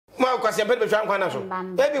ma kwase pe be twa nkwa na so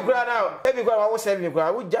ebi kura wo se bi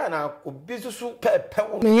kura wo ja na obi susu pepe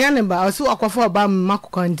wo me yan ba o si akofo ba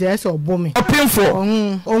makoko nte so obo me opinfo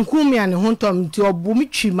onku me ane hontom nti obo me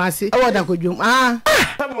twi mase e woda kodwom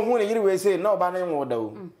tam hu ne yiri we say na oba na nwo da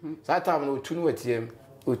o sa tam na otu no watiem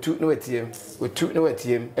otu no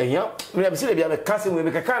watiem ehia me be se bia me ka se we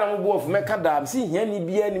be ka na mo bo of me ka da se hia ni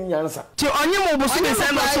bia nim nyansa ti onye mo bo se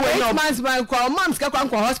se no so we no months by kwa mams ka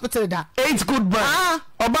kwa hospital da 8 good man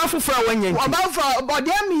oba fufura wanya oba for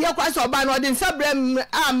body am ye kwa so oba no de nsabrem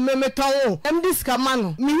me ton em diska ma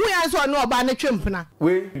no mi hu ya so no oba na twempna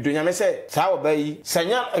we dunya me se sa oba yi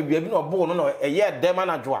sanya awia bi no obo no eye dem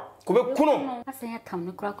na dwoa ko be kuno asanya tam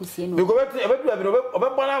no kura kosie no be ko be oba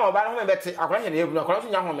bona ma oba no me beti akwa nya na ebu akwa so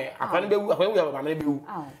nya home akwa no bewu akwa no ma me bewu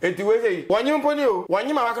enti we sei wanyim poni o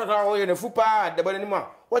wanyim akaka wo ye na fupa de bana ni mu a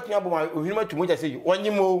wati abo ma ohirima tumu ja sei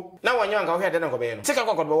wanyim o na wanyim anka wo hede na ko be no sika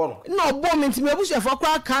kokko be wo no no bo me nti me bushefo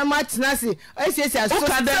kwa kan ma tenase esi aso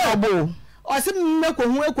ka de obo o se me ko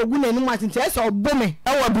hu ekogu na ni mu atinte esi obo me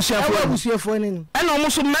e wa bushefo ni e na omo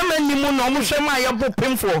so mema ni mu na omo hwe ma ye bo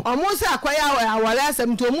pemfo omo se akwaya awale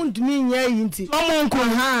asem to omo ntumi nya yi nti omo nko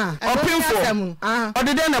ha opemfo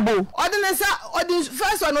odede na bo odene sa odi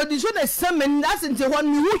first one odi so na semen that's nti ho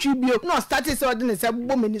mi hu twi bio no started so odene sa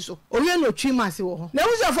bo meni so oye no twi mase wo ho na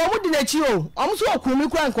bushefo omo di na chi o omo so okumi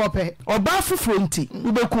kwa nkope oba fufuro nti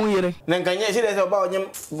ubekun yere na nkanye se de se oba onyem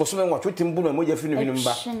bosome nwa twotim na moja finu hinu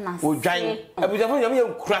mba odwan abujafo nyame ye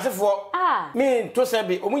kurasefo me to se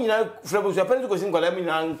bi omu nyina frabo so apene ko sin kwala mi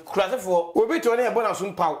na kurasefo obi to na e bona so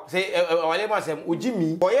mpaw se wale ma sem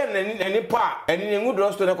ojimi oye nani pa eni ngu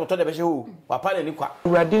drosto na koto de be she ho papa na ni kwa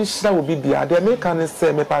urade nshira wo bibia de me kan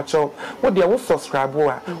se me pa cho wo de wo subscribe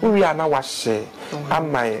wa wo wi ana wa share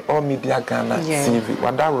amai all media Ghana TV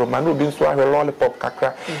wada roma no bi nso ahwe lollipop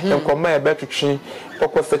kakra enkoma e betwetwe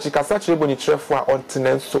okwo sechikasa chirebo ni trefo a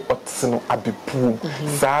ontenenso otino abebuum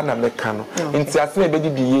saa na meka no nti aseme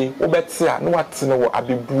bedidiye wo beti a no watene wo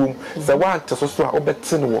abebuum se wa ante so so a wo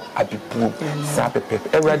beti no wo abebuum saa pepe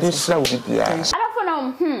ewrade nshira wo bibia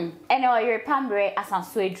ene o your pambre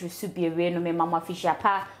asanso edru su biewe no me mama fisha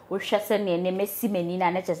pa wo hwese ne ne mesi mani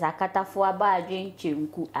na ne chesa katafo aba adwen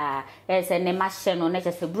chenku ese ne ma hye no ne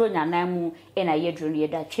chesa bronya nan mu ena yedru no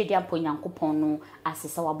yeda twedi ampo nyankopon no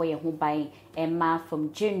asesa waboye ho ban emma from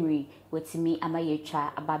January wetimi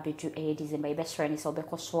amayetwa ababedu December yebesre ne se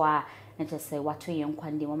obekoso a ne chesa wato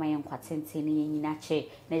yenkwande mama yenkwatente ne nyina che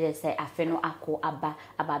ne chesa afe no ako aba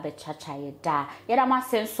chacha yeda yeda ma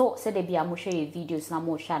senso se de bia mo hwe videos na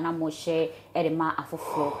mo hwa na mo share edema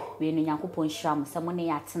afoforo we no nyankopon hram se mo ne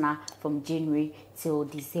yatena from January till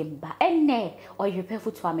December enne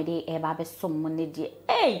oyepefu to amede eba be som mo ne de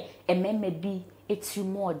ememme bi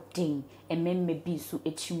etimu odin ememme bi so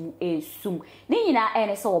etimu esum ni nyina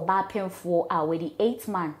ene se oba penfo a we 8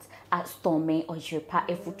 months at storme oyepa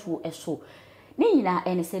efutu eso ni nyina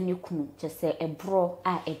ene se ne kunu je se ebro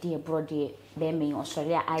a ede ebro de be me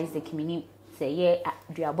osori a Isaac mini se ye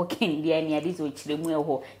duabo ken de ene ade so kiremu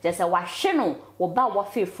eho je se wahwe no wo ba wo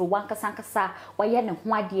fefru wankasankasa waye ne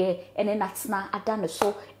ho ade ene natena ada no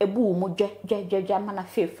so ebu mu dwe mana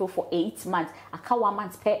fefru for 8 months aka 1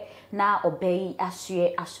 month pe na obey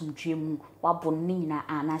asue asomdwemu wabo nina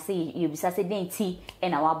ana se yebisa se denti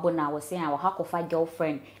ena wabo na wo se a wo hakofa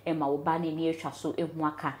girlfriend e ma wo ba ne ni etwa so ehu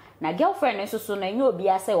aka na girlfriend nso so na nye obi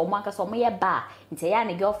ase wo manka so mo ye ba nte ya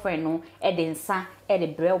ne girlfriend no e de nsa e de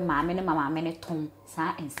brew maame ne maame ne ton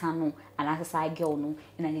sa ensa no ana sa girl no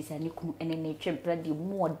ena ni sa ni kunu ene ne twempra de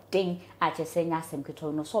mu odin a chese nya asem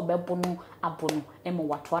keto no so bebo no abono e mo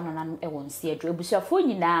wato anana no e won se adru ebusuafo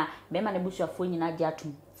nyina be ma ne busuafo nyina di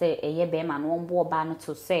atum se eye be ma no ombo oba no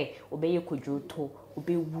to se obeye kodwoto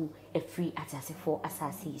obewu efri atasefo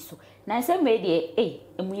asase so na se me de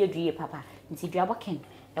emu yeduye papa nti duabo ken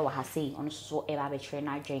e wa ha sei ono so e ba be kire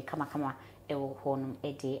na adwen kama e wo ho no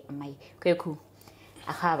e de mai kweku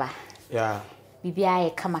akaba bibia e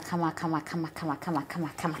kama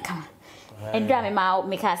endra me ma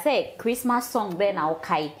me ka say Christmas song be na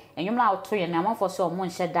okai enyum la oto ye na amfo so mo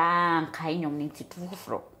nhyɛ da nkai nyom ne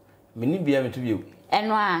titufro meni bia metu bio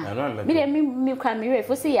eno a me de me kwa me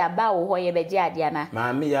refo se ya ba wo ho ye be dia dia na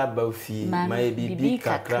ma me ya ba fi ma ye bibi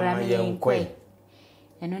kakra ma ye nkwe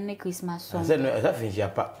eno ne Christmas song se no esa finja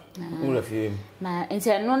pa ura fi ma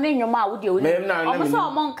ente no ne nyom a wo de o mo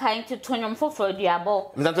so mo nkai tito nyom foforo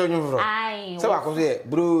duabo me tanto nyom foforo ai se wa ko se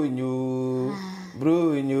bro nyu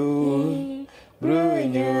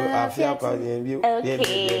Bruno, I feel calling you.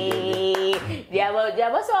 Okay. There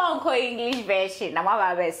was one English version. I'm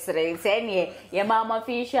about to say, your mama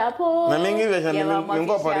fish up. My English version, your mama fish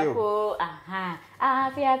up. Aha.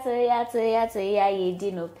 Ah, fiat, ye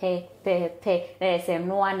dino pe. There's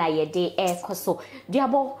no one I day air coso.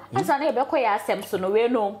 Diabo, and son of Bequia Samson, we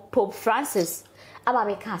know Pope Francis.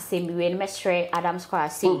 About can't say me when Mestre Adams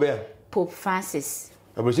Cross. Pope Francis.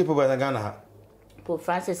 I will see Pope Ghana. Pope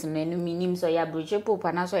Francis no minim so ya broje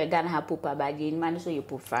pope na so ya Ghana ha pope abage man so ya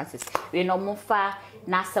Pope Francis we no mo fa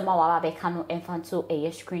na asema wa ba beka no enfanto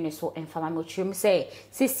eye screen so enfama mo trim say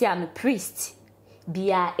sisia no priest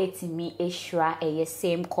bia etimi ehura eye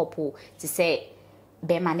same couple to say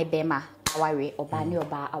bema ne bema aware oba ne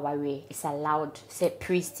oba aware is allowed say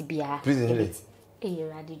priest bia eh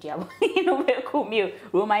radi diabo no me kumio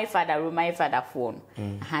Roman father phone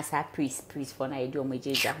has a priest for na edo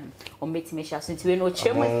mejeja o metime sha so nti we no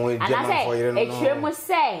chemu and I say e chemu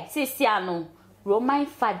say sisia no Roman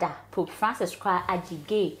father Pope Francis kwa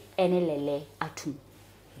agige ene lele atum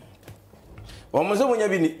o mo so munya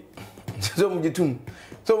bi ni so mu jitum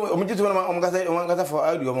so mu jitum na o mkasa for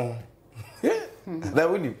audio mo da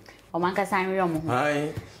wudi o mankasa nri omo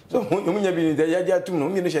hai so munya bi ni ya atum no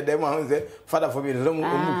mi no hye dem ahun say father for me so mu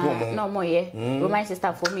omo no mo ye Roman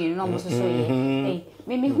sister for me no mo so ye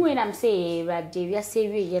eh me hu enam say radio wi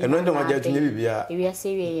asewie ye no ndo ma ja tunya bibia wi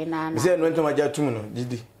asewie ye na na say no ndo ma ja tum no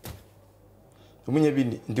didi munya bi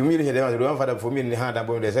ni ndi mi no hye dem Roman father for me ni ha da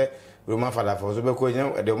bo de say Roman father for so be ko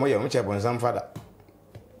nya de mo ye mo che bon sam father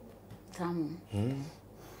tam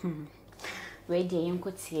we de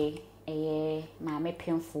yinkotie maame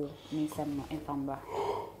penfo ni nsem no enfamba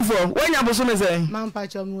when you boso me say man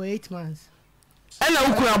pacho me 8 months ena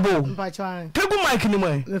ukura bo pacho an pegu mic ni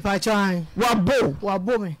mo me pacho an wa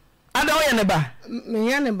bo me ada wo ye ne ba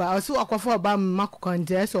me ya ne ba o si akwafo ba makoko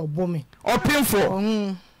nte so bo me o penfo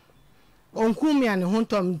onku me ane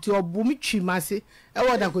hontom nti obo me twi mase e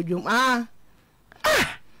woda kodwom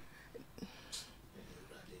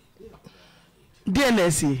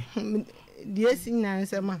DNC DNC na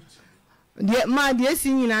se ma DNC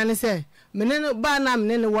nyina ne se mene no ba na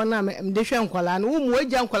mene ne wona me de hwe nkwala no wo mu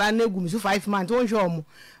agya nkwala na egum so 5 months won hwe omo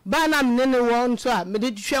ba na mene ne won so a me de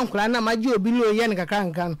hwe nkwala na maji obi no ye ne kakra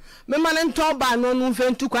nka no me ma ne nton ba no no mfe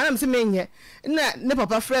ntu kwa na me se menye na ne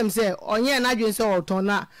papa frame se onye na adwen se oton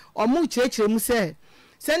na omu kirekire mu se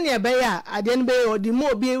ne be ya ade ne be odi mo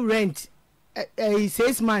obi rent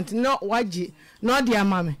 6 months no waji no de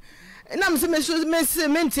amame na me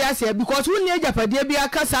menti ase because won ne japade bia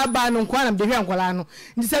kasa ba no kwa na de hwe nkwala no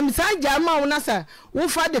nti se me san ja ma wona sa wo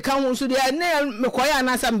fa de kan wo so de na me koya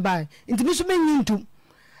na sa mba nti me so menyi ntum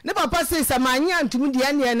ne papa se samanya ntum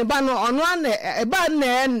de ne ba no ono na e ba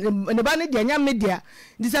ne ba ne de nya media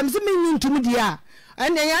nti se me so menyi ntum de a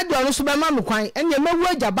ene ya de ono so be ma me kwan ene mawu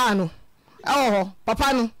agya ba no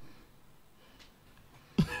papa no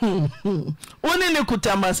Oni ne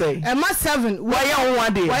kutama say e ma 7 waya ho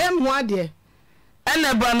ade waya mo ade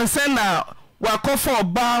ene ba no se na wakofo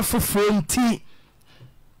oba foforo nti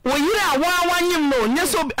wo yira wa wanyim no nye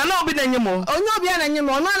so ana obi na nyim onye obi na nyim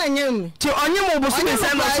ono na nyim ti onyim obosu ne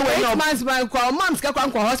se no so we no months by kwa moms ka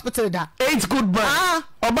kwa hospital da 8 good boy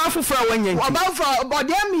oba foforo wanyim oba foforo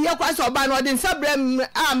body am ye kwa so oba no de nsabre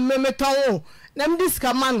me ton na m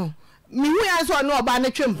diska ma no mi hu ya so no oba na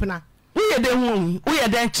twempna uye de hu uye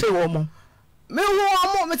de che wo mo me hu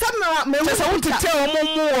omo me tam me hu se wo tete omo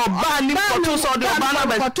mu oba ni foto so de oba na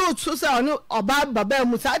be foto so se ono oba baba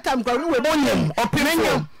mu sa tam kwa we onyem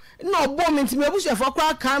opinion no bo me ntime bushefo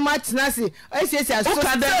kwa kan ma tenase asiesi aso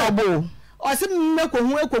ka de obo o se me ko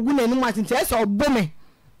hu ekogu na enu atinte ese obo me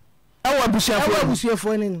ewa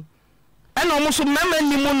bushefo ni nu ena omo so mema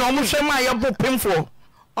ni mu na omo hwe ma ye bo pemfo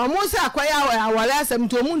omo se akwaya awale asem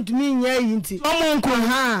to omo ntumi nya yi nti omo nko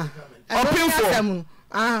ha opemfo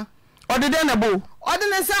odede na bo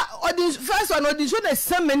odene sa odi first one odi so na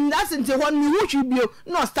semen that's nti won mi wutwi bio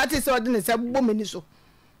no start say odene sa bo meni so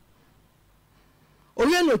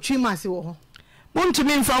oye no twi mase wo ho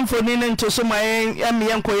montumi mfamfo ni nto so ma em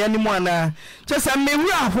yenkoya ni mu ana chesa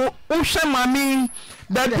mewura ho wohwe mami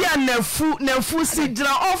da bia nafu si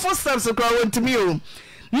gira ofo steps kwa wontumi o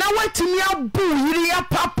na watimi abu yiri ya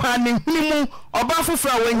papa ne hinimu oba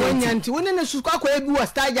fofora wanya nti woni ne su kwa ebi wo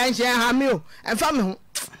star junction ha me o emfa me ho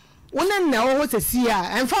woni na wo sesi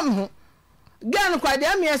a emfa me ho gan kwa de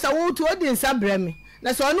am yesa wo tu odi nsa breme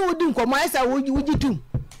na so no wodi nkomo yesa wo gitum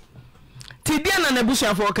ti dia na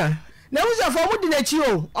busuafo ka na busuafo mu di na chi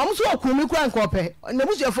o omo so okumi kwa nkope na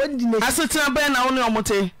busuafo di na asotina be na wo ne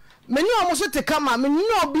omote meni omo so te kama meni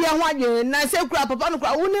no bia ho adwen na se kura papa no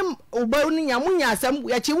kura wonim oba ni nya munya asam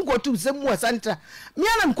ya chi nkotu sem mu asanta me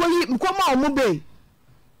ana mkoma omo be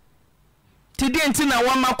ti di enti na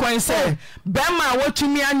wa makwan se be ma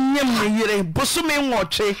watumi anyem ne yire bosome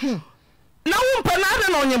nwotwe na wo mpa na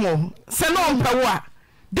ade na onyemo se na ompa wo a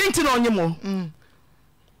di enti na onyemo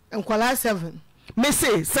nkwala 7 me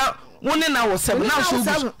say sa woni na wo 7 na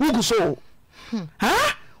so wugu so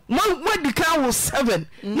ha what the car was 7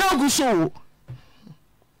 now go so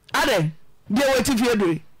ade dey wait if you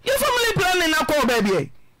do your family planning na call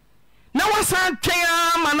baby na wasa twen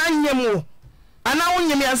ma na nyem ana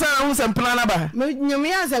wonyem ya sa hu sempla na ba nyem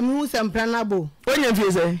ya sa mi hu sempla na bo onyem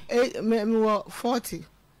fie say me wo 40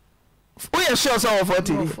 o ye sure so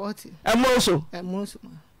 40 40 emoso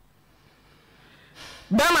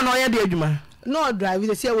ba ma no ye de adwuma no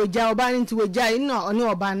drive say we ja oba nti we ja ina oni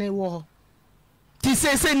oba ne wo ti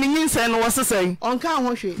say ni nyinsa no wosesai onka ho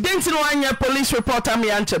hwe denti no anya police reporter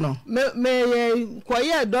me anche no me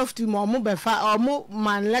koye dofti mo mo be fa mo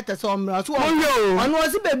man letter so mo so ono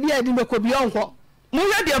osi be bia di me ko bi onko mo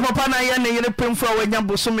hwe de papa na ye ne yere pemfo wanya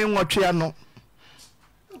bosome nwotwe ano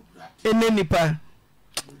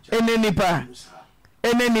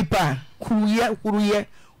enenipa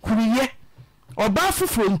kuruye oba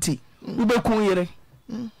fufuro nti ubekun yere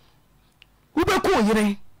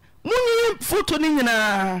munyi foto ni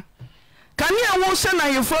nyina kania wo se na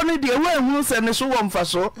yefro ni de wo ehun se ne so wo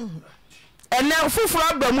mfaso ene fufuro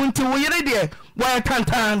aba mu nti wo yere de wo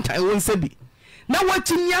tantan wo nse bi na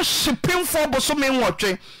watinya shipemfo bosome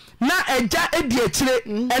nwotwe na eja edi akire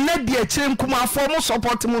ene di akire nkuma afo mo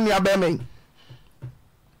support mu nua ba men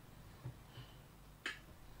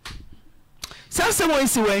sase wo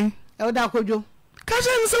isi wen e da kodwo kaje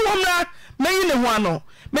nse wo mra meyi ne ho ano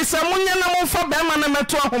me se munya na mo fa ba ma na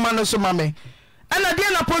meto ahoma no so ma me ana de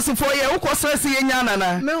na posifo ye wo kosrese ye nya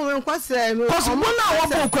na me nkosre me koso mo na wo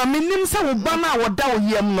bo kwa menim se wo ba na wo da wo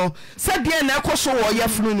yem no se de na ekoso wo ye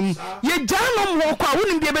funu nim ye gya no mo kwa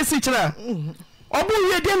wonim de be si kira obu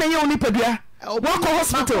ye de na ye oni padua wo ko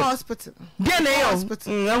hospital de na ye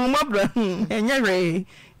ahoma bra enye re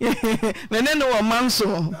nene no wo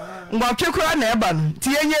manso ngwa twekura na eba no ti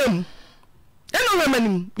yenyem eno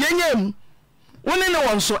remanim yenyem woni ne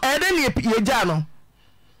won so ede ne yegya no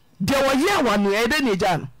de wo ye awanu ede ne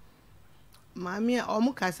yegya no mami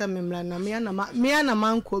omu kasa memra na me na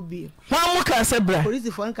manko bi wa mu kasa bra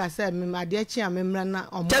police fo kasa me ade chi amemra na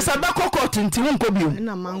omu tesa be kokot nti hu nko bi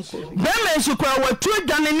na manko be me su kwa watu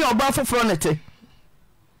adwane ni oba foforo nete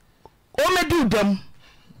o medi udam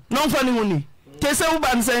no mfa ni huni tesa wo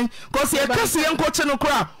ban sen ko se kase ye nkoche no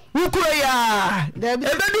kra wukuro ya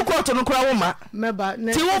ebedu koto no kra wo ma meba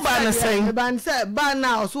ti wo ba ne sen meba se ba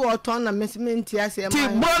na oso oton na mesimenti ase ti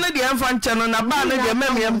bo ne de mfa nche no na ba ne de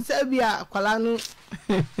memem se bia kwala no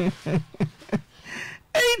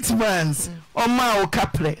 8 months o ma o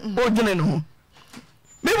kapre o dwene no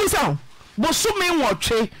me bu sa bo so me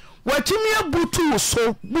nwotwe watimi abutu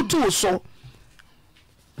so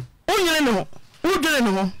o nyene no o dwene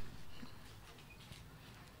no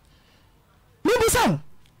me bu sa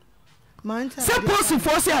se posi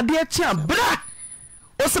fosi ade chia bra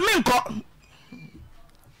o se me nko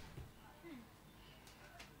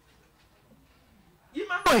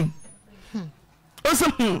yima boy o se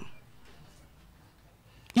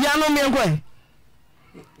ya no me nko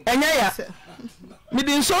enya ya me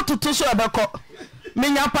din so tutu so abeko me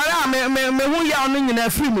nya para me hu ya no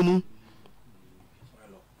nyina free mu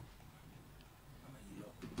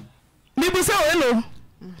mi bu se o no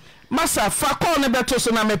masa fa call ne beto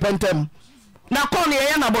so na me pentem na call ne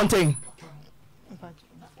ye na bonten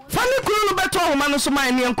fa ne kuru no beto ho ma no so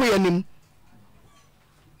man ne enko yanim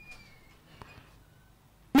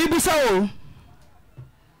mi bu se o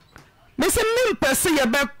me se mi pese ye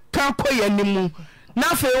be ka ko yanim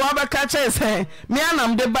na fe wa be ka che se me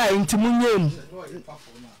anam de bai nti munyem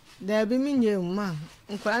da bi mi nyem ma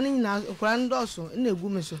nkwa ne nyina nkwa ndoso na egu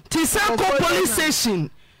me so ti sa ko police station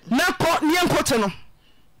na ko ne enko te no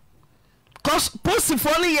cause post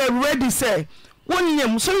for you ready say won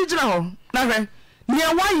nyam so yigina ho na hwe ne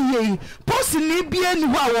waye post ni bia ni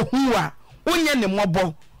ho a wo hu a wonye ne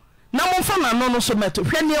mobo na mo fa na no so meto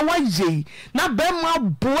hwe ne waye na be ma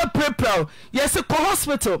boa prepare yes ko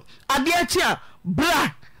hospital ade achi a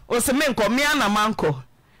bra o se me nko me ana manko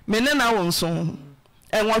me ne na wo nso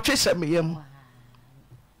enwotwe hye me yam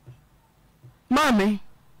mami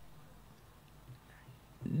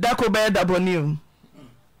dako be daboni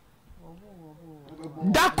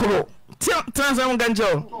dakro transam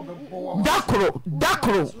ganjo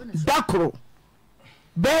dakro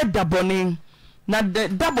be daboni na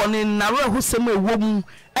dabo ne na re husem ewom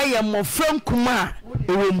eye mofra nkuma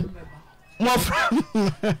ewom mofra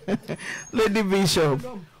Lady Bishop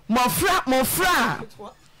mofra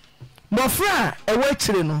ewe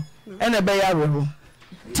chire no ene be ya reho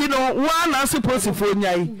ti no wa na suppose for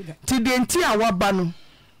nyai ti de nti a waba no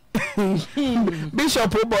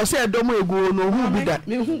Bishop bo say dom egu no hu bi da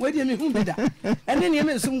me hu bi da ene ne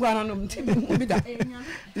me sum gwana no mti me hu bi da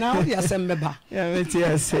na wo ya sem beba ya meti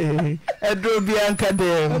ase edro bi anka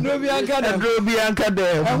dem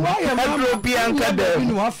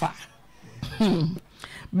ni wafa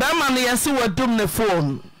ba man yesi wadum ne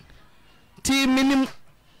phone ti minim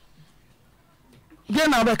get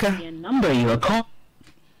na beka number you are call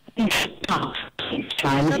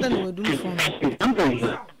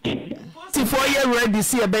ti for year ready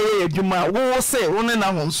see ebe ye adwuma wo se wo ne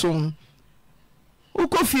na honsom wo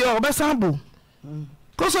kofie obesan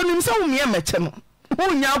koso nim se wo me meche no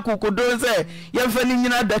wo nya akokodo se ye fa ni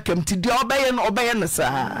nyina dakam ti dia obeye no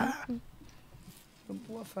saa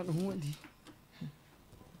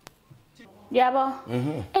Yabo.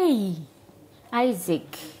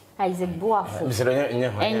 Isaac Boafo.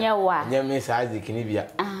 Enya wa. Nya me sa Isaac ni bia.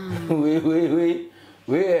 We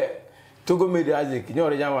Togo me de Isaac ni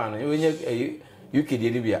ore jan wa no. We nya UK de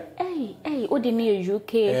ni bia. O de me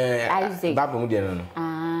UK Isaac. Baba mu de no.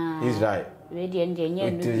 Israel. We de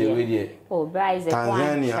nya no. Oh, Isaac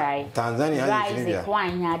Tanzania Isaac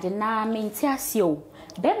wan ya de na menti ase o.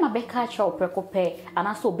 Be ma be ka cha oprekope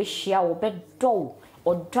anaso obehia wo be do.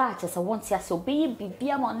 Or drat as I want to say, be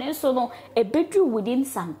on so no, a bedroom within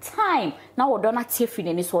some time. Now, or don't tiffin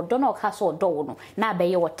and this or don't cast or door. Now, by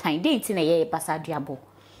your time, dating a year, Bassadiabo.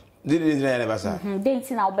 Did it never, Bassa?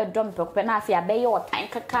 Dating our bedroom, but I fear by your time,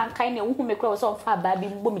 can't kind of who make cross on far baby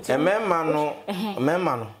woman. A man,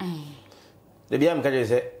 the Biam Caddy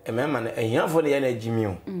said, a man, a young for the energy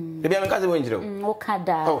meal. The Biam Caddy window. Oh,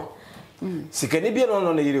 Cada. Sicanibia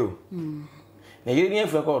on the hero. The Union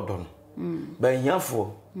for Gordon. By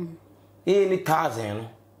Yafo, any 1,000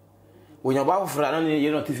 when you're about for an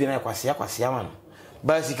year not if you know Quasiaman.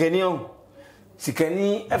 But Sicani,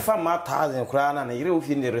 a farm 1,000 crown and you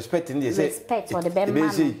feel the respect in the respect for the baby.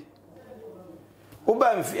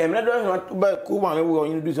 Uba, I'm not about Kuban, we will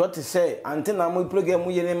introduce what to say until I'm with program.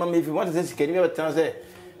 We name if you want to say, can you say,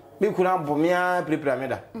 we could have Bomia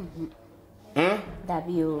Preprameda?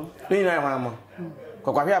 W. Do know, Mamma?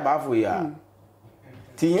 Coquia Bafu,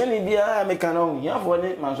 ti yeni bia mekano ya fo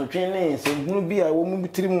ne manso twene se hunu bia wo mu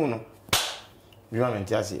bitirimu no biwa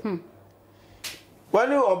menti ase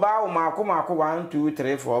wani oba o mako 1 2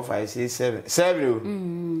 3 4 5 6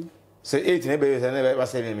 7 so 8 ne be se ne be ba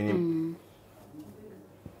 7 minim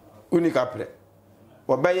unika pre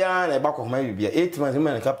oba ya na ba ko ma bia 8 months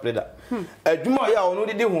me na ka pre da adwuma ya ono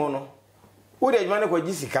didi ho no wo de adwuma ne ko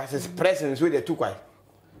gisika se presence we de tukwai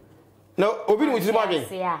no obi ni mutirimu adwen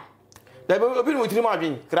obi no tiri ma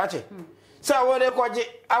adwen krache sa wo de koje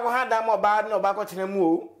akwahada mo ba no ba ko tena mu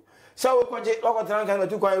o sa wo koje ko tena kan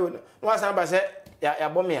tu kwai no wasan ba se ya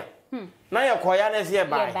bomia na ya koya na se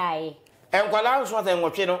bai enkwala so ta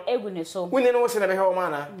enwotwe no egune so woni no wo se na be he wo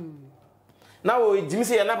mana na wo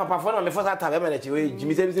jimisi ya na papa fo no me fo sa ta be ma na chi wo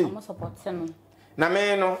jimisi bi se na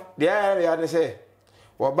me no de ya de se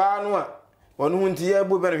wo ba no a wonu hunti ya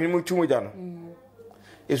bu be no mu tumu ja no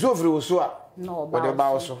eso ofri wo so a no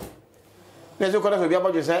ba wo so nezo kora so bia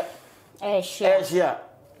bajo se share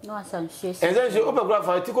no asan share enze o pe kura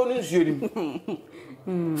fa ti ko nu nsuo nim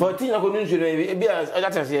fa ti na ko nu nsuo e bia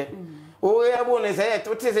ajata se o ya bo ne se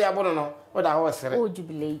o ti se ya bo no o da ho sere o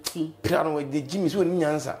jubilate pira no de jimi so ni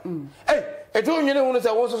nyansa e to nwene hu no se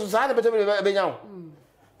wo so sa na bete be nyawo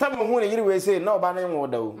ta mo hu ne yiri we se na oba na enwo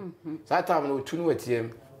da o sa ta mo no tu no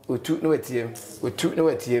watiem o tu no watiem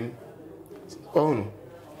oh no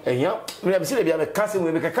ehia me be se bia me kase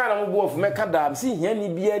we be kaka na mo bo of me ka da si hia ni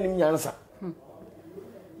bia ni nyansa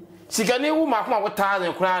sikane wu makoma wo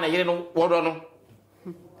 1,000 kura na yire no wodo no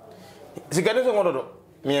sikane so wodo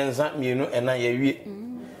mienza mienu ena ya wie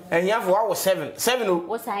ehia fo wo 7 o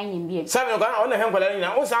wo san yin bia 7 ko na hen kwala ni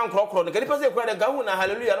na wo san krokro no kadi pase kura de gahu na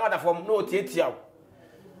hallelujah no adafom no tietia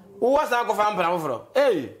wo san ko fa mpra foforo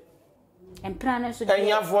empra so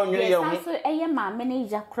ehia fo nwere ye hu so eye ma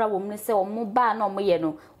manager kura wo mu se wo mu ba na mo ye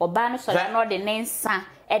no oba no so no de nensa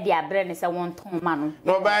e de abre ne se won ton ma no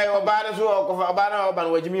no ba oba no so oba na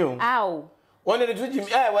wajimi o aw woni de tujimi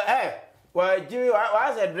wajimi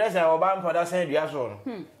wa se dresser oba mpada san dua so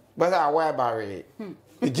no but awa ba we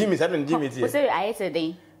Jimmy said and Jimmy o se aye se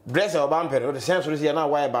den dresser oba mpere the sense so see na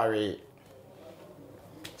wa ba we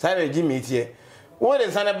sai Jimmy tie wo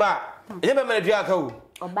de san ba e be me dua aka o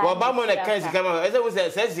oba mo na kan sika ma e se wo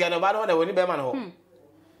se sika na ba no de woni be ma no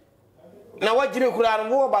na wajimi kura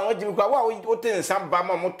no wo ba wajimi kura wo ten samba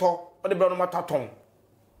ma moto o de bro no mataton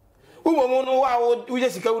wo mo no wa wo je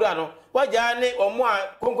sika wura no waja ne omo a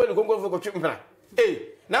konko ko twempra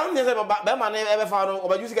na wo nyese ba ma na ebe fa no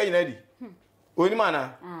obaju sika nyina di oni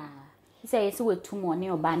mana say yes we too money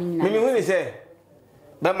oba ni nyina me hu ni say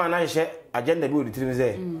ba ma na hye agenda bi oditirim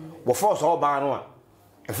say wo force oba no a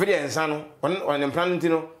efiri ensa no on emplan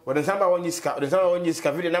ntino wo de samba wonyi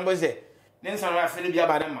sika video number say ne nsa ra afiri bia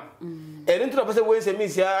ba de ma eri ntino pese wo nse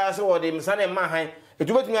misia se wo de msa na ma han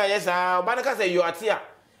etubetumi ayesa oba na ka say yo atia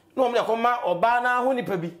no mo yakoma oba na ho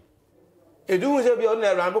nipa bi edu se bi on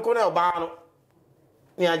na ran ko na oba no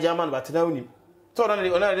ni ajama no batena oni so na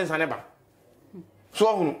de nsa ne ba so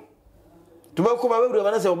hunu tubako ba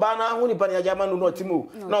we na se oba na ho nipa ni ajama no no timo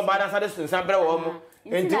na oba na sa de nsa bre wo mo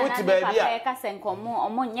enti wuti ba bia e ka sen komo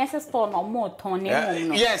omo nyese store no mo ton ne mo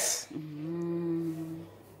no yes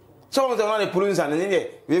so on na le pulunsa ne ne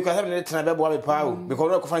we ka have ne tena be bo be pa o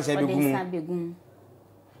because ko fan se be gumu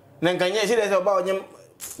na nkanye se de se oba onyem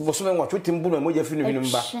bosume nwa twetim bu no mo je fi no hinu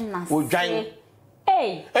ba o dwan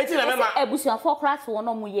eti na mema ebusuafo class won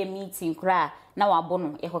no mo ye meeting kra na wabo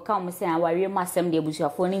no e koka mo se awarie mo asem de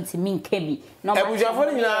ebusuafo ni ntimi nka bi no ebusuafo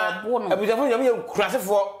ni na ebusuafo ni me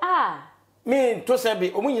krasefo me to se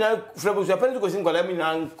bi o mo nyina fra ebusuafo ni ko sin kwala mi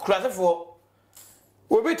na krasefo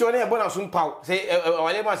obi to na e bona so mpaw se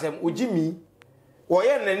awale mo asem ojimi wo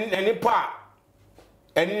ye nani pa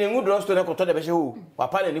eni ne ngudro sto na ko to de be she ho wa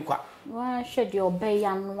pa na ni kwa wa hwede obey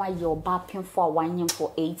anu aye oba penfo awanyem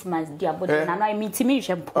for 8 months dia body na na mitimi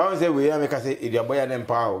hwe mpo on say we ya me ka say dia boya na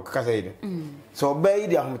mpa o ka say ni so obey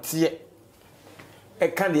dia hotie e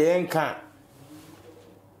kan de enka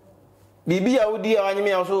bibi ya odi awanyem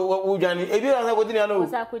ya so wudwane e bi na sa kodi ni ana o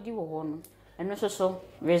sa kodi wo ho no eno so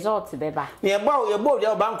result beba ni e bo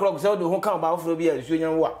dia bank clock say do ho kan ba ofro bi ya su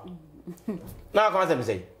nyan wo a na ka say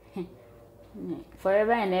say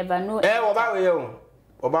forever and ever no oba we yo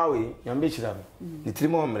oba we nyambe chira ni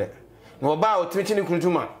trimo omre na oba o timichi ni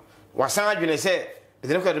kuntuma wasan adwene se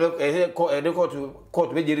de ko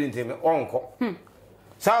court be jeri nteme onko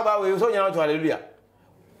sa oba we so nyana to hallelujah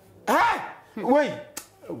wei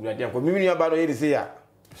obrade ko mimi ni aba no yeri se ya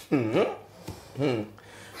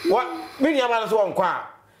wa mimi ni aba no so onko a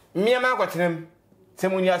mi ma kwatenem se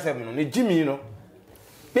munyi asem no ne jimi no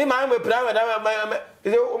me ma me pra da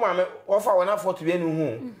ise o ma me o fa wona fort bi enu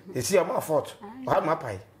hu esi o ma fort o ma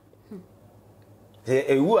pai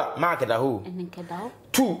ewu a mark da ho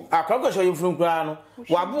two akrogo so yefun kura no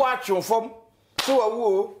wa bo a twofom se wa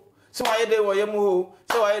wu se wa yede wo yemu ho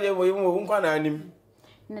se wa yede wo yemu ho nkwa na anim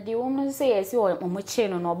na di woman say esi o mo che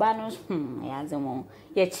no no ba no ya zemo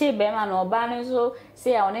ye che be ma no ba no so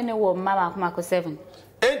se ya one ne wo mama ko 7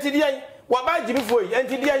 enti dia wa ba jimi fo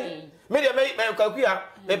enti dia me de me kakuya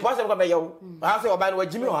me pose ko be yawo ha se oba no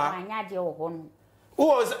wajimi ho ha anya de wo ho no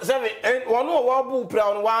wo 7 wono wo bu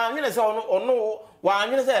pra no wa nwene se ono wa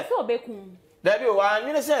nwene se so obekun dabi wa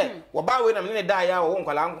nwene se wo ba we na me ne da ya wo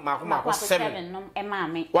nkwala mako 7 no e ma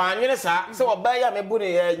me wa nwene sa se wo ba ya me bu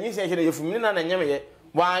ne ya nyi se hye ye fumi na nyame ye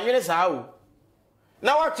wa nwene sa o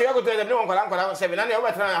na wa che ko to de ne nkwala 7 na ne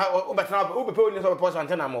wo betena wo be pe oni so pose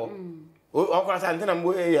antena mo o kwa sa antena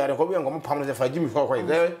mo e ya ko bi ngom pam no se fa jimi fo ko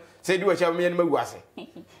se di wa cha me ne magu ase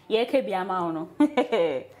ye ke bia ma ono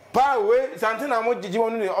pa we santina mo jiji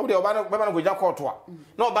wonu ni obde oba no beba no goja koto a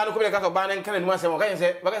na oba no ko be ka oba na nkan anu asem kan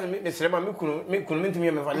se baka se me srema me kunu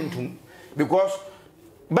ntumi me fa ntum because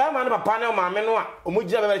ba ma no papa na ma me no a o mo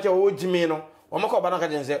jira beba che o jimi no o mo ko oba no ka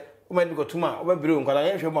jense o ma di ko tuma o ba biro nkala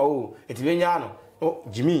ye hwe ma o etibe nya no o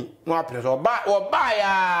jimi no apre so oba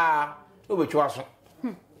ya o be twa so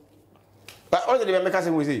ba o de be me ka se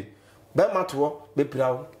we say ba ma to be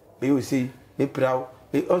prawo be o say be prawo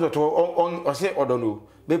be o to on se odono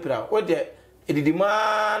bepra o de edidi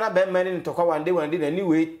ma na be mani ntokwa wande na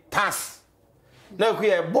anyway tas na ku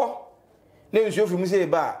ye bo na nsuo fi mu se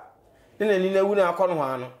ba na ni na wu na akọ no ho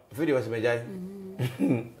ano video was mejai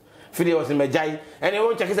video was mejai ene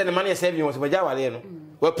won check say the man yes was mejai wale no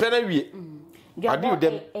we pre na wie adi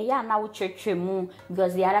dem e ya na wo church mu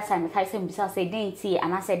because the other time kai say bisa say den ti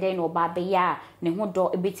ana say den no ba be ya ne ho do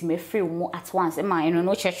ebetime free mu at once e ma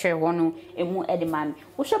no church ho no emu e de man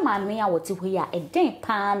wo hwe ma me a wote ho ya e den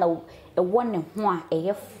pa na e won ne ho a e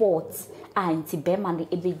ye fault a nti be ma no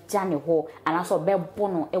e be ja ne ho ana so be bo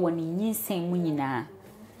no e won nyinsen mu nyina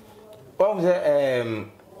o mo say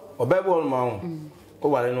obebo ma o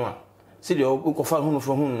wale no a si de o ko fa hu no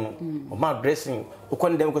fro hu no o ma dressing o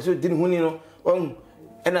kon dem ko so din hu ni no on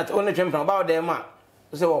ena on twempra ba o dem a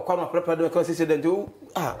so wo kwa no prepare do ko si den do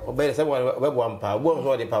o be se wo be bo ampa bo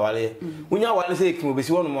so de pa wale unya wale se kin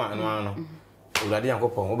obesi wonu mu anu anu Uladi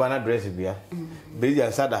Yankopon, Obana dress bia. Busy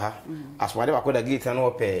and Sadaha, as whatever could a gate and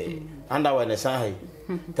ope, under when the Sahi.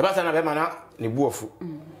 The Basana Bemana, the Buofu,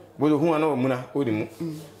 with whom I know Muna, Udimu.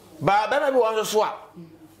 But Bema was a swap.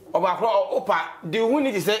 Opa, do you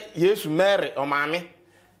need to say yes, Mary or Mammy?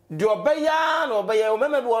 Do obey yan or obey,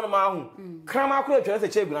 remember one of my own. Crama could have a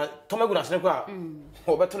chamber, Tomagunas Nequa,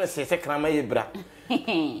 or better say, Crama bra.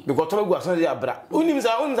 Because Tomaguas on the bra. Unims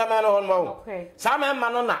are on the man on Mo. Some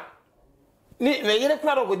manona. Near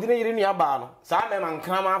crowd with dinner in your barn. Some man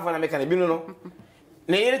come out for a mechanic.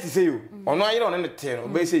 Near to see you, or no, you don't entertain,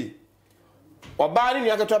 obey see. Or barring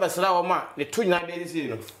your trouble, slow ma, the 2 9 days.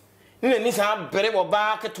 Nina ni sa bere wo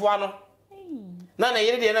ba ketwa no na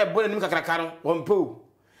yere de na bo nim kakaka no wo mpo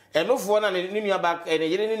enofo na ni nua ba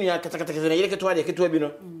yere ni nua katakata na yere ketwa de ketwa bi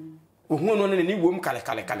no ohun no ni wom kale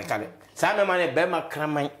sa me ma ne be ma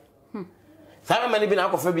kraman sa me ma ne bi na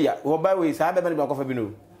akofa bi ya wo ba we sa be ma ne bi akofa bi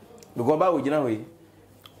no because ba we gina we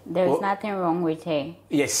there is nothing wrong with her.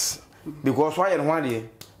 Yes, because why and why de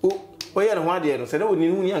o ye no why de no se na woni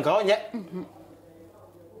hu ni anka onye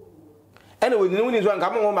ene woni ni woni zo anka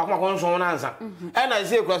mo ma ko so na ansa ena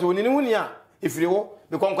se kura so woni ni woni a ifiri wo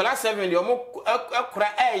because kola 7 de omo akura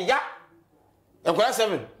ya akura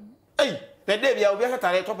 7 na de bia obi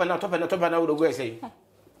akatare top na wo dogo ese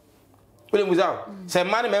wole muzao se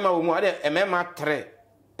man me ma wo mu ade me ma 3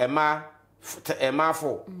 e ma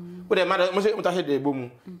 4 wole ma mo se mutahe de bomu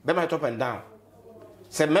be ma top and down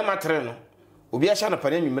se me ma 3 no obi a sha na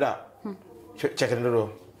pane nwimira check no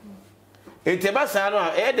ente ba sa no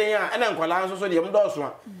e den a na nkwala nso so de m do so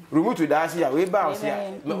a remote da ase a we ba ase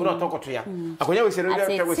a me no tokoto ya akonya we se no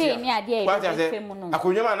de we se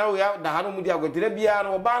akonya ma na we da ha no mu di agotire bia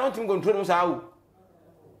no ba no tim control no sa wo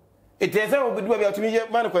ete se obi du bia otimi je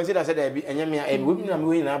ma no consider se da bi enya me a bi na me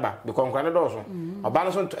we na ba be konkwala do so oba no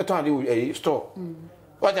so to ade store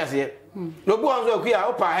what I say no bu anzo akua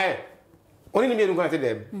opa he oni ni me no kwate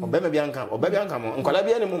da bi oba me bia nka mo nkwala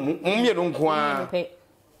bia ne mu me no nko a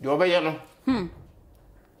de oba ye no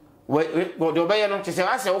we do be no tse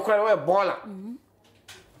ase okra we bola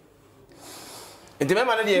enti me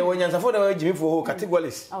ma na de wonya nsafo da we jimi fo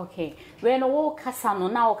categories. Okay, we no wo kasa no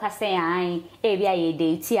na wo kasa yan e bia ye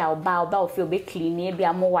date a oba ofi obe clean e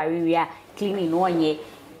bia mo ware wi a clean no onye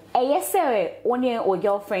yes sir one o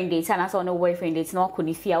girlfriend date and so no boyfriend date no ko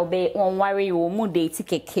ni fia obe on ware yo mu date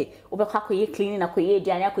keke obe kwa ko ye clean na ko ye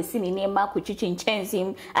aduane akosi ni ne ma ko chichi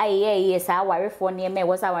nchensim aye sa ware fo ne me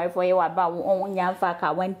was ware fo ye wa ba on nya fa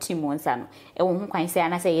ka wanti mo nsa no e wo hu kwan se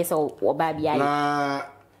ana se yes o ba bia na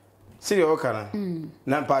siri o kana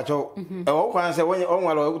na mpacho e wo kwan se won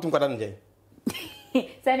wale o kutum kwada nje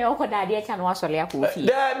sani o ko da de cha no asole akọ fi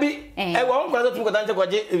da bi e wo kwan se tum kwada nje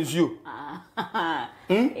kwaje ensuo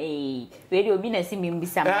radio bi na si mi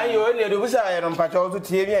mbisa ma ayo ne do bisa ya no mpacho to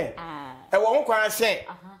tie bien e wo kwan se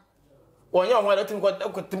wonya o wale tum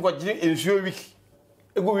kwaje ensuo week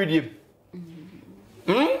egu widiem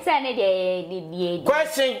sani de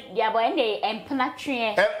question dia boy ne empna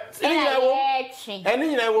twe eni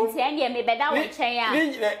nyina wo sani me beda wo chen ya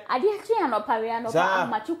ade twe no pawe no pa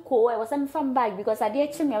machu ko e was am from bag because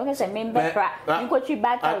ade twe me wo se member pra nko twi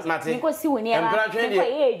battles nko si woni ya nko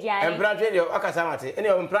e jan empra twe de akasa mate eni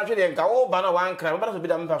empra twe de nka wo ba na wan kra ba so bi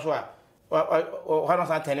da mpa so a ha no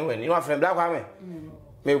sa tani we ni wa frem bla kwa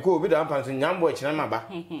me ko bi da mpa so nyambo e kina maba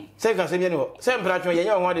se kan se bi ni ho se empra twe ye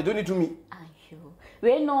nya wo de do ni to me.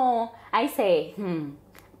 We no, I say,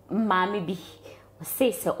 Mammy be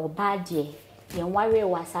say so or bad ye. Yan worry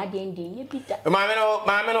was I didn't ye pita.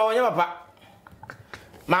 Mamma, no, your papa.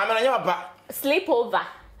 Sleep over.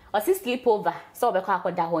 Or see sleep over. So the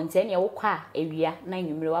cock da one ten your qua area 9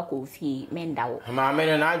 numero fee mendao. Mamma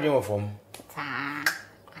and I dream of home.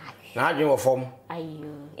 Now dream of home. Are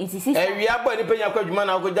you? Is this we are going to pay your man?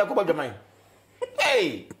 I'll go Jacob of the mine.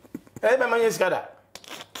 Hey, my man is got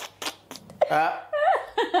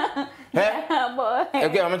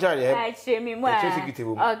okay, I'm sorry. I show me more.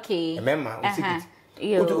 Okay. Remember,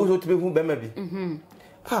 you to be who baby.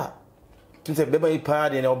 Ha. Since a baby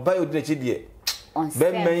party and I'll buy you the chiddy.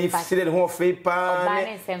 Ben may sit at home, fake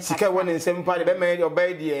pan, sick one in 7 party, Ben may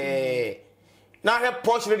obey the. Now I have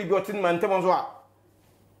partially got in my Thomas.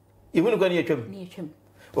 You wouldn't go near him.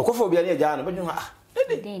 Or go for be a Jan, but you are.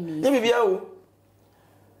 Let me be out.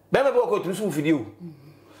 Ben will go to soon for you.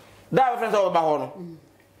 That friends over Bahono.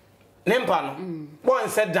 Nempano. One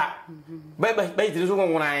said that. Baby, to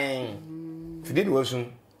one when I did was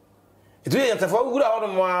soon. It's really a good out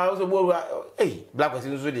of my house. Hey, black was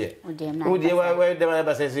in Zudia. Oh, dear, where the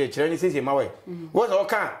man says, Chinese says in my way. What's all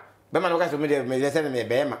kind? Beman got to me, send me a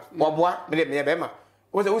bema. What, me a bema.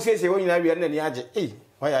 What who says you when you have any agent? Hey,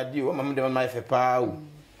 why are you, Mamma, my pow?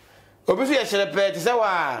 obisu ye hyerepe te se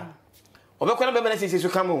wa obekwana be mena sisi so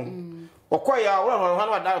kamo okoya wo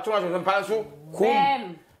no da to ma so mpa so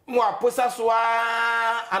kum mo aposa so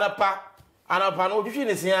anapa no odwhwe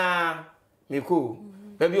ne sia meko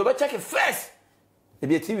baby obe check first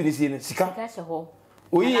ebi TV ni si ne sika se ho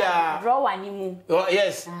oyiya drawer ni mu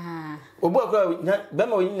yes obu akwa be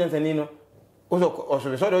ma onyi nyansani no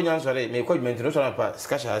oso so do nyansore me ko adwuma no so na pa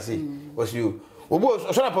sika sha ase osu obu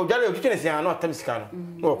so na pa odwale odwhwe ne sia no atam sika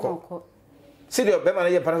no okọ sidio be ma na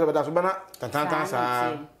ye para so da so bana tantan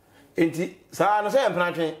sa enti sa no se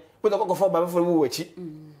empna twen we to kokofo ba fo wo wachi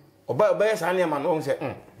oba sa ne ma no se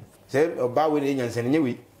oba we ne nyansani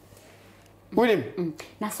nyewi William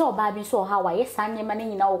na so oba bi so ha wa ye sa ne ma ne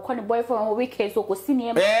nyina wo kɔ ne boyfriend wo weekend so ko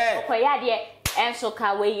sini ma ko ya de enso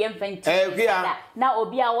ka we ye mfanti na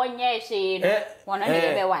obi a wonye hye no wono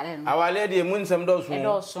ne be wale no awale de mu nsam do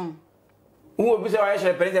so wo bi se wa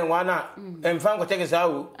hye president wa na emfa nko check sa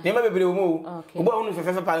wo ne ma bebre wo mu obo hunu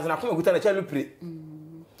fefefe pa na ko okuta na cha lupre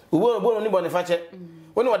obo no ni bo ne fa che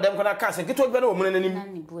woni wadam ko na ka se kito gbe na wo mu nanim na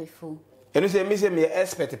ni boyfriend enu se mi se me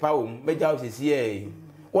expert pa wo me ja o se sie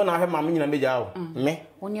wona ahwe mam nyina meja wo me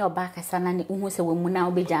woni oba kasa na ne hu se wo mu na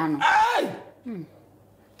obeja no ai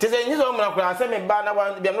tese nyi so mu na kura se me ba na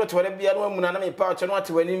wa bia no to wale bia no mu na me pa o che no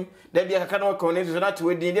ate wanim da bia kaka no ko ne so na te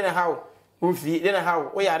wadin de na hawo ufi de na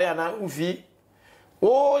hawo o yare ana ufi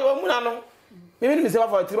o mu na no me me se wa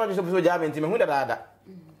fa tiri ma so so ja me ntime hu da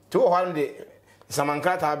to ho han de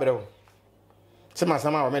samanka ta abrew se ma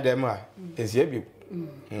sama wa me dem a esie bi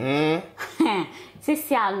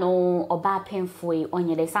sisi ano oba penfoi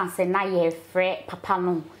onye de sanse na ye frɛ papa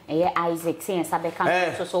no eye Isaac say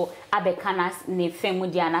sabeka so abeka na ne femu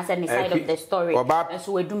dia na say the side of the story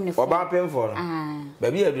so wedum ne oba penfo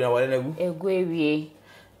ba bi aduna wale na egu ewie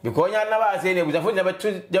because nya na ba say ne busafo nya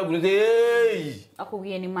betu jaguru say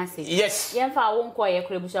akowie ni message yes ye mfa wo nko ye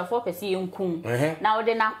kure busafo pese ye nkum na wo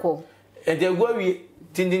de na ko e de egu awie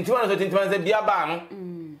tindintima no so tintima say bia ba no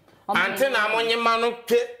ante na amonye ma no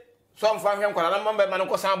twe so mfa hwe nkwala na mba ma no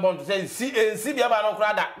ko san bon to say si bia ba no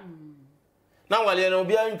kura da na wale no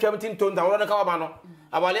bia ntwam tinton ta wo na ka wa ba no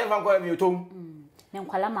abale mfa nkwala bi otom ne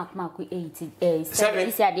nkwala makmaku 8 7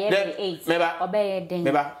 isi ade 8 obeye den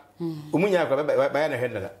meba omunya akwa ba ya na hwe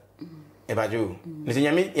ndada e ba jo ni se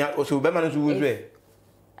nyame so be ma no so wuzwe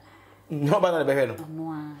no ba na be hwe no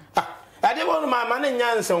ade bo no ma na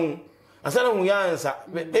nyansa hu asa na hu yansa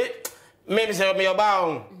me se me yoba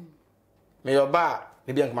on me yoba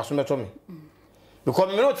ne bia nkama so meto me because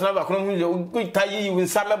me no tena ba kono hu tayi wi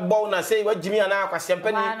nsa me bo na sei wa jimi ana akwase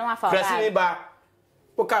mpani frasi me ba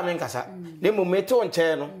o ka me nkasa ne mo meto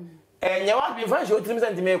nche no enya wa bi fa shi o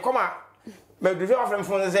 3% me koma me du fi ofrem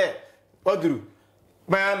fon se oduru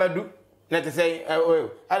ba ma du na te sei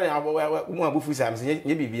ale mo abufu sam se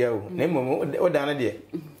nye bibia o ne mo o da na de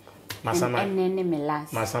masama enne me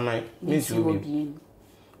last masama me su bi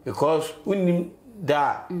because unim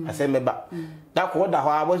da asemeba da ko da ho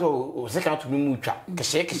abo so second to mu twa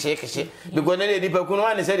kese because na dey pa kunu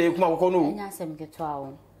wan say dey kuma kokko no nya asem keto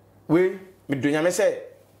awo we me dunya me say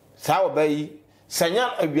sa oba yi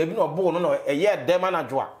sanya awia bi na obo no no eye dem na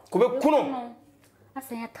dwo a ko be kunu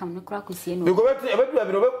asanya tam no kra kosie no because e be du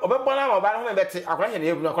abi no obe bona ma oba no me beti akwa hye na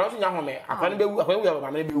ebu akwa so nya home akwa no bewu akwa no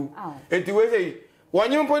ma me bewu enti we say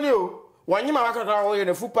wonyi mponi o wonyi ma wakaka wo ye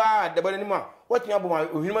na fupa da bana ni ma wati abo ma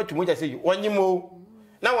ohirima tumu ja sei wonyi mo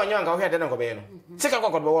na wonyi anka wo hede na ko be no sika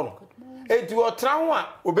kokko be wo no enti wo tra ho a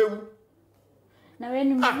obewu na we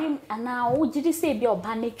ni mi ana wo jidi sei bi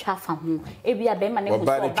oba ne twa fa ho e bi abe ma ne ko so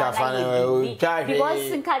oba na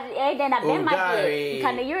because nka e de na be ma de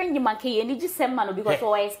nka ne yiri nyima ke ye ni gisem ma no because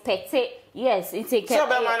we expect it yes it take so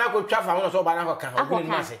be ma na ko twa fa ho so oba na ko ka ho ni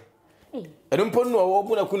ma se e dum ponu wo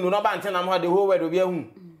bu na kunu no ba ntena mo de ho we do bi ahu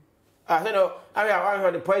I said, no, I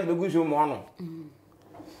heard the price be good mono.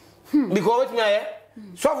 Because what me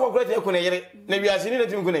so for great ekunere, na wi asini na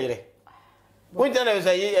tim kunere. Won tana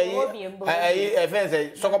say I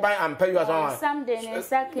fence so ko ban am pay you as one. Someday na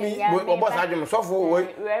second ya. We boss adwum so for we.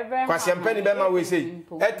 Kwase mpani be ma we say.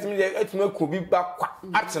 Etimi ku bi ba kwa.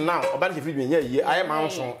 At now, oba se fi bi nya yi, aye ma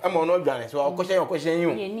nso. E mo no dwane so okoshen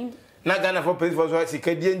yu. Na Ghana for police for so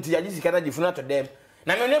sika die nti agi sika da jifuna to dem.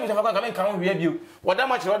 Na me nebu safa ka me kan wi abio woda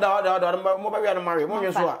ma chiro da mo ba wi na mare mo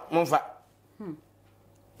nwe so a mo mfa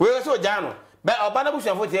we so jano be oba na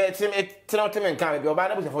busuafo tena temen kan be oba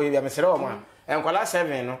na busuafo ye me sere o ma enkwala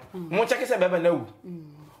 7 no mo cheke se be ba na wu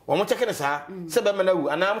o mo cheke ne sa se be ma na wu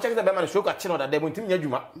ana mo cheke se be ma na show ka chi no da dem ntim nya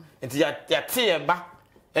dwuma enti ya te ye ba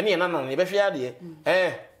ene ye na no ne be hwe ade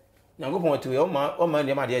nyangopon atu o ma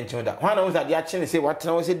ne ma de nchen da hwana wo sa de a chi ne se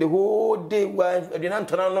watena wo se the whole day wa de na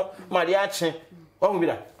ntona no ma de a chi oh bi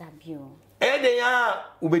da dabio de ya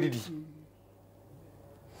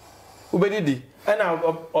ubedidi ana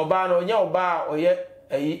oba no nya oba oye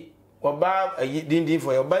ayi oba ayi dindin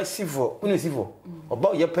for oba sifo unu sifo oba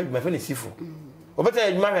oye page me fe ne sifo obeta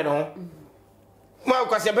adwuma hwe no ma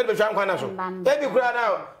kwase page be twa nkwa na so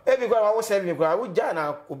ebi kura wo serve kura wo ja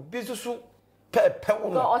na obi susu pe wo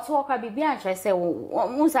no oto okra bibia antre se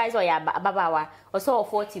wo size o ya babawa o so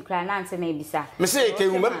 40 kura na ante na ebisa me se ke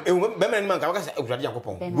be me man ka se ekura de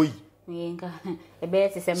yakopon boyi yinga ebe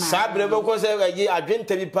se se ma sabre be ko se ayi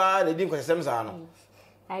adwenta bi pa na di kwase sem sa no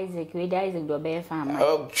Isaac we Isaac do be fa ma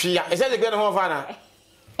twa ese de gbe no ho fa na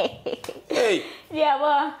hey yeah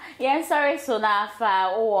well yeah sorry so na fa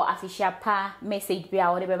o official pa message bi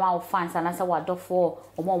a wo de be ma wo fans na say wadofo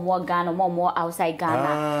omo Ghana omo outside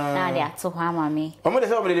Ghana na de ato ha ma me omo de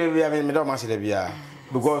say omo de bia me do ma se de bia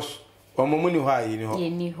because omo mu ni ho ayi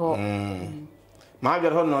ni ho ma ga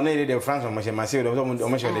ho no na de France omo se ma se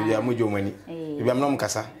omo se de bia mo jo mani bia me no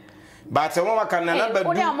mkasa but omo maka na badu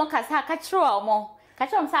o de omo kasa ka kiro omo ka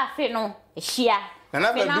kiro sa afi no ehia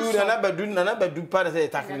Nana badu pa na say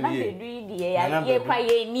tackle ni. Nana badu die ya ye kwa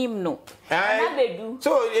ye nim no. Nana badu.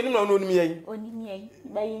 So enim no nim yen. Onim yen.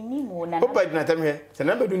 Ba ye nim o nana. Opa dina tam he. Se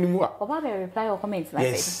nana badu nimu a. Oba be reply or comment na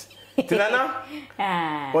say. Yes. Tinana.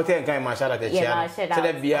 What en kan ma shala te chia. Se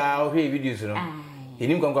da bia o hwe videos no.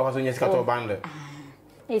 Enim kon kwa so nya sika to band.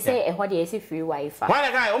 They say e ho de ese free wifi.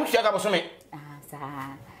 Why na o mtua ka boso me.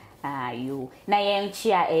 Sa you na yen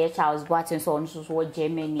chia Charles Boateng so on so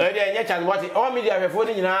Germany de Charles Boateng o media hwefo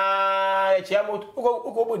ni nyina chia mo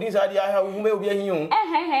ko bodin sa dia ha hu me obi ahin o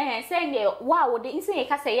say de wow de insin e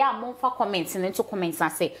ka say ya mo fa comment ni to comment na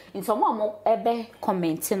say nso mo ebe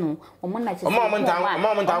comment no mo na che mo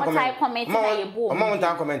ntan comment na ye bo mo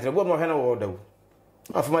ntan comment bo mo hwe na wo dawo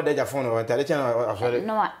afuma daja phone o tare chana afore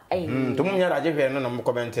no to mo nya da je hwe no na mo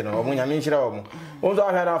comment no mo nya me nchira wo mo o zo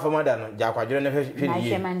ahwe na afuma da no ja kwadwere na hwe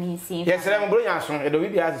ni yes re mo bro nya so e do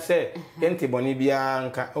bibia se enti boni bia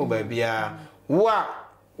nka o ba bia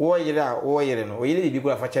wo yire no o yire bi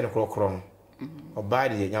kura fa che ne krokro no o ba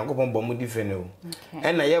de nyankopon bo mu dife no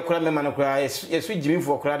en na ye kura me ma no kura yesu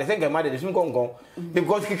jimifo kura de senga ma de sum konkon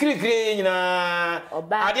because kikiri nyina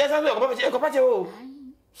ade sa so ko pa che o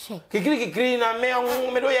kikiri na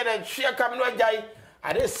me do ya na hia kam no ajai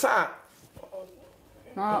ade sa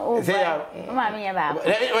no o ma me ya ba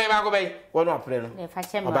we ba ko be wono apre no e fa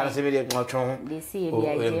che mo ba na se be de ngotron de si e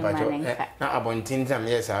bia je ma nka na abontin tam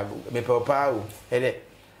yes me papa o ede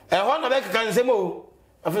ho na be kan se mo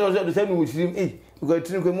afi so do se mi wutirim ko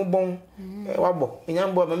tin ko mu bon wa bo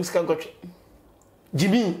nyambo ma miska nkotwe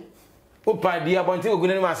jibi o pa di abontin ogun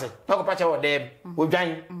ni ma se na ko pa che wo dem o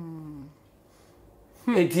dwan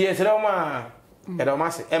eti esere ma edo ma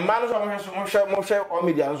se e ma no so mo hwe o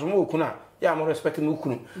media so mo okuna ya mo respect no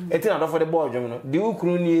okunu eti na do for the board dwom no di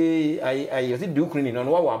okunu ni ayi oti di okunu ni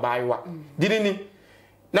no wa baiwa didi ni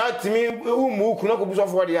na timi umu okunu ko buso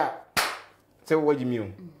for dia se wo jimi o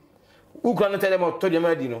okunu no tele mo to dia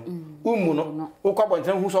ma di no umu no ukwa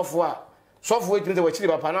bontan hu sofo a sofo etimi se wachiri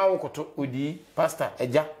papa na wo koto odi pastor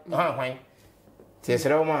eja ha hwan ti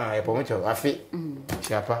esere ma e pomocho afi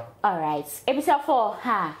chiapa all right ebisa for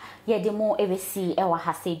ha ye de mo ebesi e wa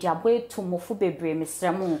ha se dia boy to mo fu bebre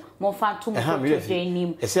mesrem mo fa to mo to de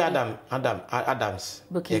nim ese Adams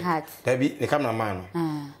booking heart dabi ne camera man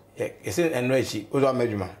ese enro echi ozo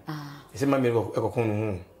amadwuma ese ma me ekokon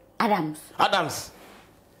no hu Adams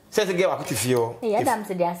se ge wa kuti fio Adams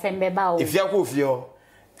de asembe ba o ifia ko fio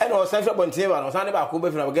e no san fia bontie ba no san ne ba ko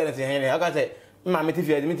be fina be get hen aka say ma me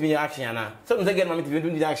tifia me timi action na so no say get ma me tifia do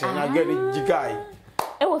di action na get jigai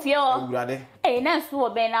e wo fie o na so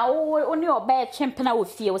be na wo ni oba chempena wo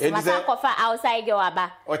fie wo se masa kofa outside girl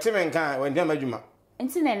aba o timi nkan we ndi amadwuma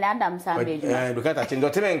nti na Adams amedwuma do kata tin do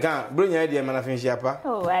timi nkan bro nya dia ma na fin shiapa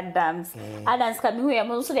Adams ka mi hu e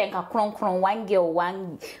mo so de nka kronkron one girl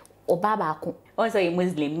one oba ba ko also a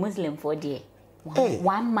muslim for there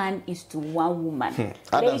one man is to one woman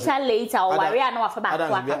later o ware na wa fa ba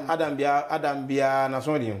ko Adam bia na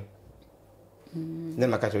so di ne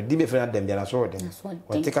makacho di be fena dem bia na so di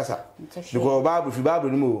o tikasa because bible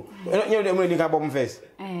ni mo nye de mo ni ka bom first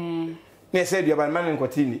ne say bia ban man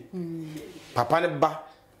nkotini papa ne ba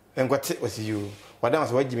nkote osi you wadam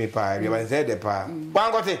so wagime pa bia ban say de pa wa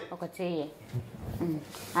nkote okote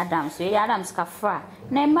Adams kafra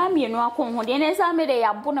na mami no akon ho de ne sa me de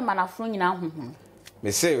yabo na manafro nyina ho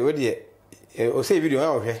me say we de o say video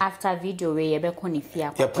ya o hwe after video we ye be ko ni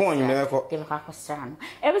fia ko pon nyina ko de ka ko strano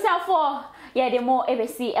e be sa for ye de mo e be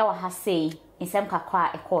si e wa ha sei insem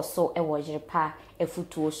kakwa e ko so e wo jiripa e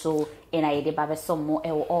futuo so e na ye de ba be so mo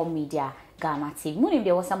e wo all media Ghana TV. Munim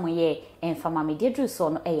de wasa moye enfama me de dru so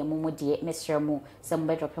no momo de mesre mu se mo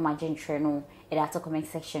bedrop ma gentre no e da comment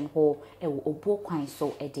section ho e wo obo kwan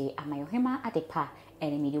so e de amayohema adepa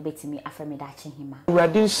ene me de obetimi aframe da che hima.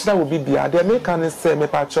 Radin shira wo bibia de me kan say me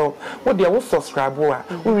pa cho wo de wo subscribe a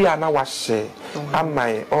wo wi ana wa share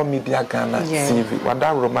amai all media Ghana TV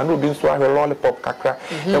wada roma no bi nso ahwe lollipop kakra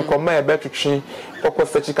enkoma e betwetwe poko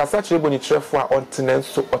sechi kasa chire boni trefo a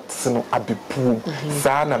ontenenso otino abebuum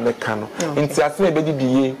saa na meka no nti ase na bedi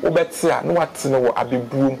die wo beti a no watino wo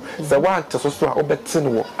abebuum se wa ante so so a wo beti no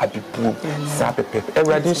wo abebuum saa pepe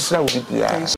Radin shira wo bibia